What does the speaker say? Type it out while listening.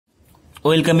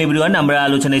Welcome everyone. আমরা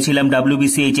আলোচনায় ছিলাম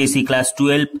WBCHSE Class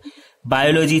 12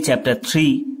 biology chapter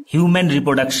 3 human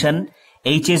reproduction,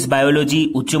 HS biology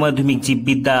উচ্চ মাধ্যমিক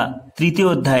জীববিদ্যা তৃতীয়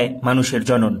অধ্যায় মানুষের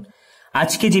জনন।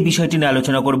 আজকে যে বিষয়টি নিয়ে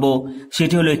আলোচনা করব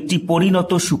সেটি হলো একটি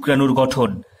পরিণত শুক্রাণুর গঠন,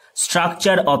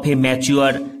 structure of A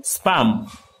mature sperm.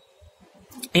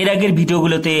 এর আগের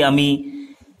ভিডিওগুলোতে আমি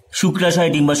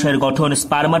শুক্রাশয় ডিম্বাশয়ের গঠন,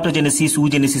 স্পার্মাটোজেনেসিস,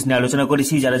 ওজেনেসিস নিয়ে আলোচনা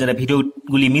করেছি। যারা যারা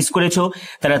ভিডিওগুলি মিস করেছো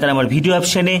তারা আমার ভিডিও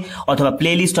অপশনে অথবা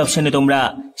প্লেলিস্ট অপশনে তোমরা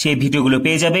সেই ভিডিওগুলো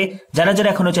পেয়ে যাবে। যারা যারা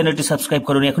এখনো চ্যানেলটি সাবস্ক্রাইব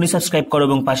করোনি এখনই সাবস্ক্রাইব করো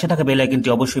এবং পাশে থাকা বেল আইকনটি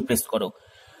অবশ্যই প্রেস করো।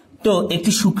 তো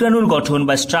একটি শুক্রাণুর গঠন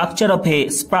বা স্ট্রাকচার অফ এ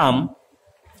স্পার্ম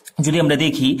যদি আমরা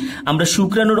দেখি, আমরা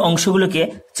শুক্রাণুর অংশগুলোকে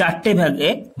চারটে ভাগে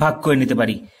ভাগ করে নিতে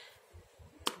পারি।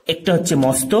 একটা হচ্ছে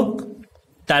মস্তক,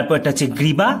 তারপর একটা হচ্ছে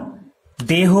গ্রীবা,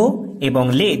 দেহ এবং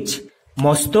লেজ।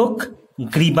 মস্তক,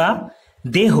 গ্রীবা,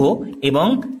 দেহ এবং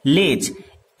লেজ,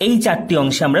 এই চারটি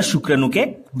অংশে আমরা শুক্রাণুকে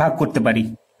ভাগ করতে পারি।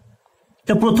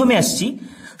 তো প্রথমে আসছি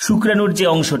শুক্রাণুর যে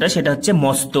অংশটা, সেটা হচ্ছে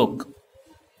মস্তক।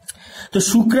 তো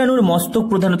শুক্রাণুর মস্তক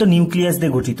প্রধানত নিউক্লিয়াস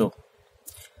দিয়ে গঠিত।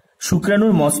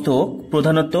 শুক্রাণুর মস্তক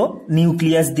প্রধানত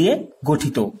নিউক্লিয়াস দিয়ে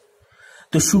গঠিত।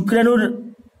 তো শুক্রাণুর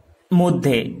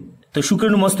মধ্যে, তো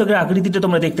শুক্রাণুর মস্তকের আকৃতিটা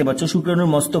তোমরা দেখতে পাচ্ছ। শুক্রাণুর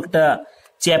মস্তকটা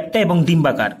চ্যাপ্টা এবং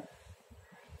ডিম্বাকার।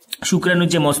 শুক্রাণুর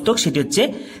যে মস্তক সেটি হচ্ছে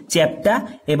চ্যাপ্টা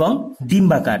এবং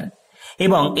ডিম্বাকার।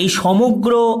 এবং এই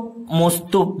সমগ্র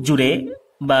মস্তক জুড়ে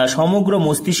বা সমগ্র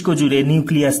মস্তিষ্ক জুড়ে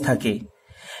নিউক্লিয়াস থাকে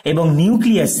এবং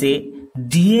নিউক্লিয়াসে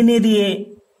ডিএনএ দিয়ে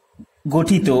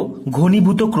গঠিত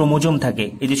ঘনীভূত ক্রোমোজোম থাকে।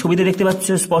 এই যে ছবিতে দেখতে পাচ্ছ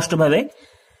স্পষ্টভাবে,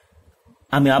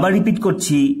 আমি আবার রিপিট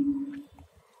করছি,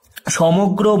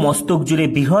 সমগ্র মস্তক জুড়ে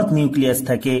বৃহৎ নিউক্লিয়াস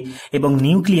থাকে এবং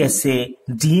নিউক্লিয়াসে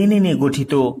ডিএনএ নিয়ে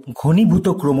গঠিত ঘনীভূত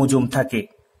ক্রোমোজোম থাকে।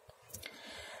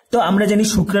 তো আমরা জানি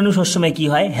শুক্রাণু সবসময় কি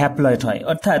হয়, হ্যাপ্লয়েড হয়।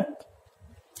 অর্থাৎ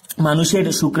মানুষের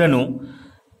শুক্রাণু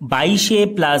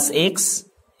 22+ X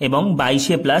এবং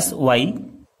 22+Y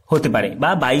হতে পারে, বা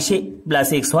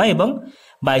 22+X হয় এবং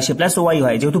 22+Y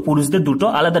হয়, যেহেতু পুরুষদের দুটো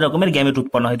আলাদা রকমের গ্যামেট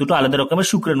উৎপন্ন হয়, দুটো আলাদা রকমের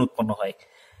শুক্রাণু উৎপন্ন হয়।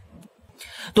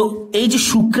 তো এই যে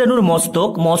শুক্রাণুর মস্তক,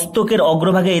 মস্তকের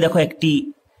অগ্রভাগে এই দেখো একটি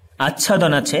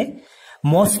আচ্ছাদন আছে।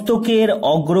 মস্তকের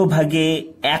অগ্রভাগে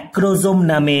অ্যাক্রোজোম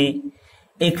নামে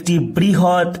একটি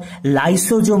বৃহৎ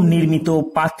লাইসোজোম নির্মিত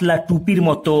পাতলা টুপির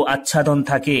মতো আচ্ছাদন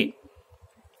থাকে।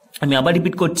 আমি আবার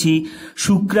রিপিট করছি,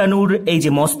 শুক্রাণুর এই যে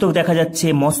মস্তক দেখা যাচ্ছে,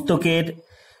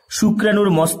 শুক্রাণুর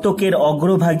মস্তকের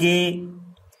অগ্রভাগে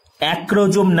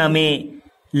অ্যাক্রোজোম নামে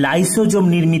লাইসোজোম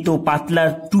নির্মিত পাতলা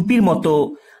টুপির মতো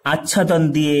আচ্ছাদন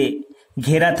দিয়ে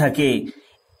ঘেরা থাকে।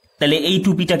 তাহলে এই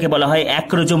টুপিটাকে বলা হয়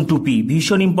অ্যাক্রোজোম টুপি,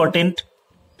 ভীষণ ইম্পর্টেন্ট।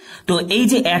 তো এই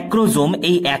যে অ্যাক্রোজোম,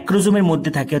 এই অ্যাক্রোজোমের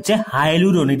মধ্যে থাকে হচ্ছে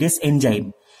হায়ালুরোনিডেস এনজাইম।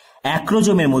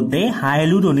 অ্যাক্রোজোমের মধ্যে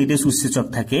হায়ালুরোনিডেস উৎসেচক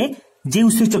থাকে, যে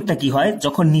উৎসেচকটা কি হয়,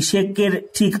 যখন নিষেকের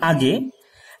ঠিক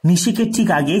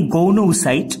আগে গৌণ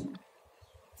উসাইট,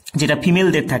 যেটা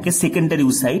ফিমেলদের থাকে সেকেন্ডারি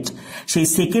উসাইট, সেই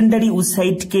সেকেন্ডারি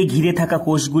উসাইটকে ঘিরে থাকা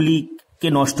কোষগুলিকে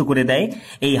নষ্ট করে দেয়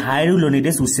এই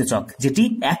হায়ালুরোনিডেস উৎসেচক, যেটি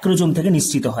অ্যাক্রোজোম থেকে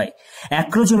নিঃসৃত হয়।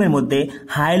 অ্যাক্রোজোমের মধ্যে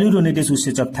হায়ালুরোনিডেস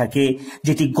উৎসেচক থাকে,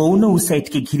 যেটি গৌণ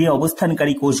উসাইটকে ঘিরে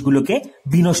অবস্থানকারী কোষগুলোকে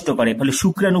বিনষ্ট করে। ফলে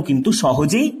শুক্রাণু কিন্তু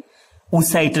সহজেই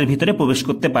উসাইটের ভিতরে প্রবেশ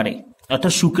করতে পারে,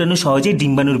 অর্থাৎ শুক্রাণু সহজেই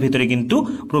ডিম্বাণুর ভিতরে কিন্তু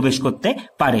প্রবেশ করতে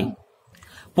পারে।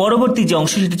 পরবর্তী যে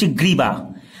অংশ সেটা হচ্ছে গ্রীবা।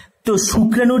 তো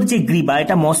শুক্রাণুর যে গ্রীবা,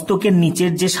 এটা মস্তকের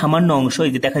নিচের যে সামান্য অংশ,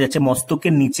 এই যে দেখা যাচ্ছে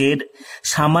মস্তকের নিচের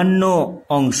সামান্য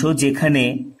অংশ, যেখানে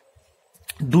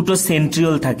দুটো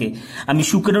সেন্ট্রিওল থাকে। আমি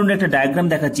শুক্রাণুর একটা ডায়াগ্রাম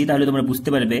দেখাচ্ছি, তাহলে তোমরা বুঝতে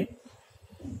পারবে।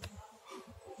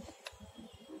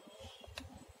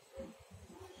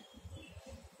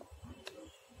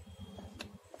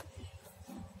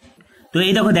 তো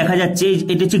এই দেখো দেখা যাচ্ছে,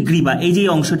 এটা হচ্ছে গ্রীবা। এই যে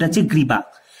অংশটা হচ্ছে গ্রীবা,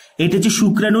 এটা হচ্ছে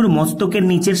শুক্রাণুর মস্তকের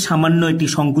নিচের সামান্য একটি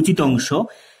সংকুচিত অংশ,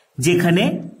 যেখানে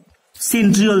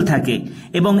সেন্ট্রিওল থাকে।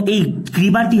 এবং এই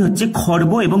গ্রীবাটি হচ্ছে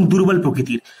খর্ব এবং দুর্বল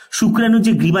প্রকৃতির। শুক্রাণুর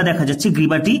যে গ্রীবা দেখা যাচ্ছে,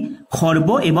 গ্রীবাটি খর্ব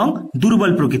এবং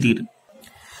দুর্বল প্রকৃতির।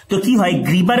 তো কি হয়,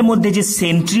 গ্রীবার মধ্যে যে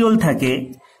সেন্ট্রিওল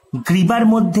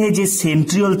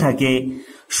থাকে,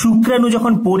 শুক্রাণু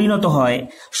যখন পরিণত হয়,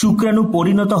 শুক্রাণু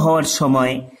পরিণত হওয়ার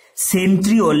সময়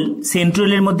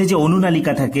সেন্ট্রিওলের মধ্যে যে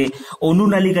অনুনালিকা থাকে,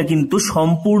 অনুনালিকা কিন্তু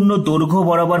সম্পূর্ণ দৈর্ঘ্য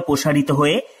বরাবর প্রসারিত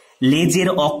হয়ে লেজের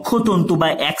অক্ষতন্তু বা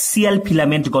অ্যাক্সিয়াল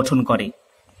ফিলামেন্ট গঠন করে।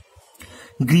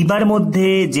 গ্রীবার মধ্যে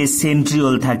যে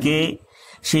সেন্ট্রিওল থাকে,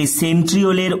 সেই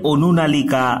সেন্ট্রিওলের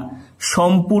অনুনালিকা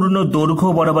সম্পূর্ণ দৈর্ঘ্য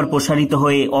বরাবর প্রসারিত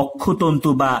হয়ে অক্ষতন্তু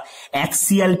বা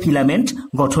অ্যাক্সিয়াল ফিলামেন্ট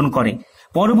গঠন করে।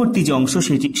 পরবর্তী যে অংশ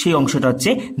সেই অংশটা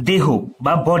হচ্ছে দেহ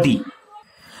বা বডি।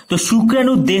 তো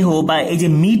শুক্রাণুর দেহ বা এই যে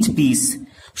মিড পিস,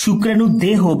 শুক্রাণুর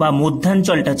দেহ বা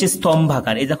মধ্যাঞ্চলটা হচ্ছে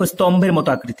স্তম্ভাকার। এই দেখো স্তম্ভের মতো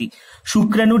আকৃতি।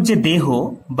 শুক্রাণুর যে দেহ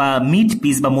বা মিড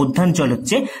পিস বা মধ্যাঞ্চল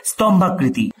হচ্ছে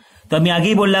স্তম্ভাকৃতি। তো আমি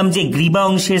আগেই বললাম যে গ্রীবা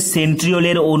অংশের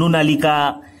সেন্ট্রিওলের অনুনালিকা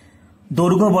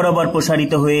দৈর্ঘ্য বরাবর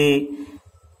প্রসারিত হয়ে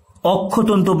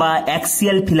অক্ষতন্তু বা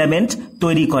অ্যাক্সিয়াল ফিলামেন্ট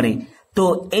তৈরি করে। তো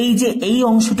এই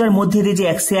অংশটার মধ্যে দিয়ে যে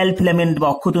অ্যাক্সিয়াল ফিলামেন্ট বা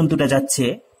অক্ষতন্তুটা যাচ্ছে,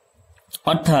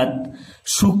 অর্থাৎ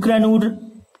শুক্রাণুর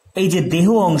এই যে দেহ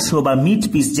অংশ বা মিড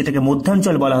পিস যেটাকে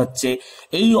মধ্যাঞ্চল বলা হচ্ছে,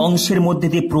 এই অংশের মধ্যে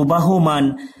দিয়ে প্রবাহমান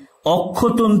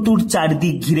অক্ষতন্তুর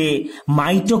চারদিক ঘিরে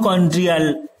মাইটোকন্ড্রিয়াল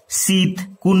শীথ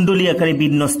কুণ্ডলী আকারে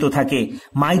বিন্যস্ত থাকে।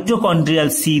 মাইটোকন্ড্রিয়াল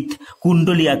শীথ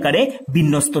কুণ্ডলী আকারে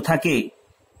বিন্যস্ত থাকে।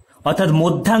 অর্থাৎ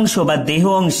মধ্যাংশ বা দেহ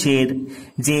অংশের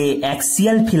যে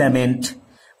অ্যাক্সিয়াল ফিলামেন্ট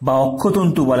বা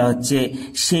অক্ষতন্তু বলা হচ্ছে,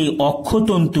 সেই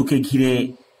অক্ষতন্তুকে ঘিরে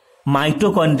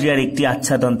মাইটোকন্ড্রিয়ার একটি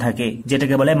আচ্ছাদন থাকে,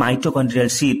 যেটাকে বলে মাইটোকন্ড্রিয়াল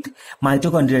শীথ।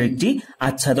 মাইটোকন্ড্রিয়ার একটি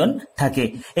আচ্ছাদন থাকে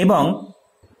এবং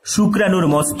শুক্রাণুর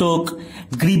মস্তক,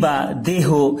 গ্রীবা, দেহ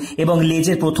এবং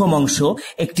লেজের প্রথম অংশ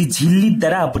একটি ঝিল্লির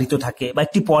দ্বারা আবৃত থাকে বা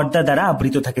একটি পর্দা দ্বারা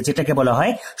আবৃত থাকে, যেটাকে বলা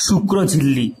হয়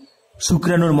শুক্রঝিল্লি।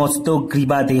 শুক্রাণুর মস্তক,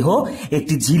 গ্রীবা, দেহ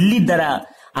একটি ঝিল্লির দ্বারা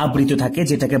আবৃত থাকে,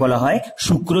 যেটাকে বলা হয়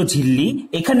শুক্রঝিল্লি।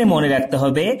 এখানে মনে রাখতে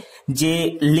হবে যে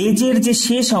লেজের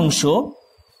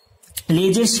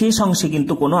শেষ অংশে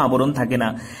কিন্তু কোনো আবরণ থাকে না।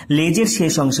 লেজের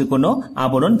শেষ অংশে কোনো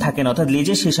আবরণ থাকে না, অর্থাৎ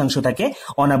লেজের শেষ অংশ থাকে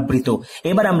অনাবৃত।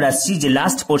 এবার আমরা আসছি যে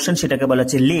লাস্ট পোর্শন, সেটাকে বলা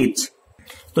হচ্ছে লেজ।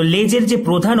 তো লেজের যে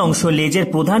প্রধান অংশ, লেজের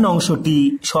প্রধান অংশটি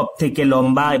সব থেকে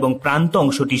লম্বা এবং প্রান্ত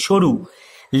অংশটি সরু।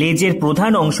 লেজের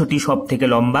প্রধান অংশটি সব থেকে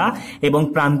লম্বা এবং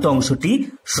প্রান্ত অংশটি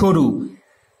সরু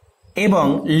এবং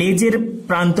লেজের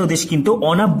প্রান্তদেশ কিন্তু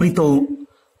অনাবৃত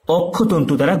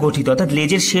অক্ষতন্তু দ্বারা গঠিত, অর্থাৎ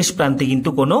লেজের শেষ প্রান্তে কিন্তু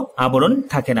কোনো আবরণ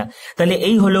থাকে না। তাহলে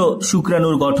এই হলো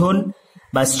শুক্রাণুর গঠন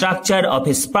বা স্ট্রাকচার অফ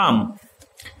এ স্পার্ম।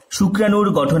 শুক্রাণুর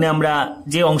গঠনে আমরা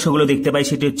যে অংশগুলো দেখতে পাই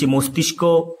সেটি হচ্ছে মস্তিষ্ক,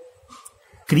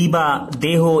 গ্রীবা,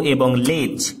 দেহ এবং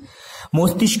লেজ।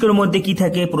 মস্তিষ্কের মধ্যে কি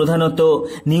থাকে? প্রধানত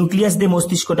নিউক্লিয়াস দিয়ে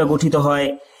মস্তিষ্কটা গঠিত হয়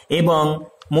এবং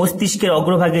মস্তিষ্কের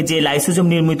অগ্রভাগে যে লাইসোজোম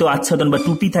নির্মিত আচ্ছাদন বা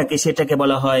টুপি থাকে সেটাকে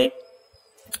বলা হয়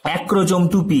অ্যাক্রোজোম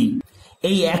টুপি।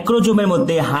 এই অ্যাক্রোজোমের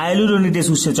মধ্যে হায়ালুরোনিডেস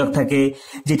উৎসেচক থাকে,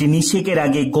 যেটি নিষেকের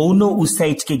আগে গৌণ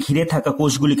উসাইটকে ঘিরে থাকা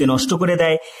কোষগুলিকে নষ্ট করে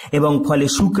দেয় এবং ফলে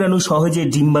শুক্রাণু সহজে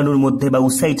ডিম্বাণুর মধ্যে বা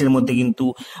উসাইটের মধ্যে কিন্তু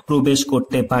প্রবেশ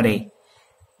করতে পারে।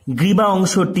 গ্রীবা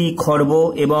অংশটি খর্ব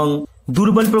এবং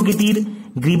দুর্বল প্রকৃতির।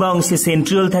 গ্রীবা অংশে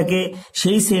সেন্ট্রিওল থাকে,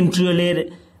 সেই সেন্ট্রিওলের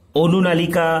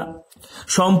অনুনালিকা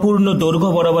সম্পূর্ণ দৈর্ঘ্য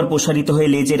বরাবর প্রসারিত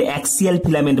হয়ে লেজের অ্যাক্সিয়াল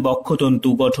ফিলামেন্ট বা অক্ষতন্তু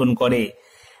গঠন করে।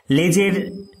 লেজের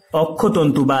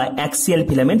অক্ষতন্তু বা অ্যাক্সিয়াল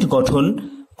ফিলামেন্ট গঠন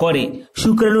করে।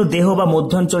 শুক্রাণুর দেহ বা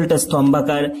মধ্যাঞ্চলটা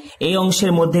স্তম্ভাকার। এই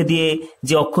অংশের মধ্যে দিয়ে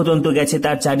যে অক্ষতন্তু গেছে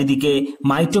তার চারিদিকে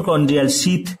মাইটোকন্ড্রিয়াল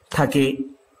শীথ থাকে।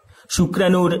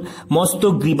 শুক্রাণুর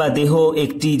মস্তক, গ্রীবা, দেহ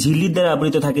একটি ঝিল্লির দ্বারা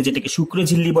আবৃত থাকে, যেটাকে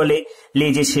শুক্রঝিল্লি বলে।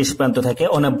 লেজের শেষ প্রান্ত থাকে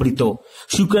অনাবৃত।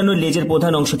 শুক্রাণুর লেজের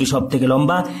প্রধান অংশটি সব থেকে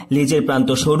লম্বা, লেজের প্রান্ত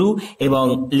সরু এবং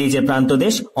লেজের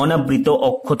প্রান্তদেশ অনাবৃত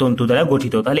অক্ষতন্তু দ্বারা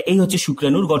গঠিত। তাহলে এই হচ্ছে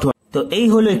শুক্রাণুর গঠন। তো এই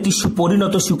হলো একটি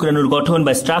পরিণত শুক্রাণুর গঠন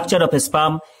বা স্ট্রাকচার অফ এ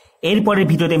স্পার্ম। এরপরে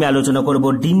ভিডিওতে আমি আলোচনা করব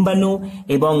ডিম্বাণু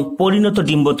এবং পরিণত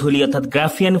ডিম্বথলি অর্থাৎ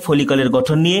গ্রাফিয়ান ফলিকলের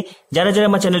গঠন নিয়ে। যারা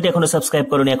আমার চ্যানেলটি এখনো সাবস্ক্রাইব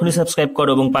করোনি, এখনই সাবস্ক্রাইব করো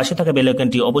এবং পাশে থাকা বেল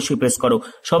আইকনটি অবশ্যই প্রেস করো।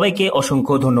 সবাইকে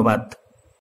অসংখ্য ধন্যবাদ।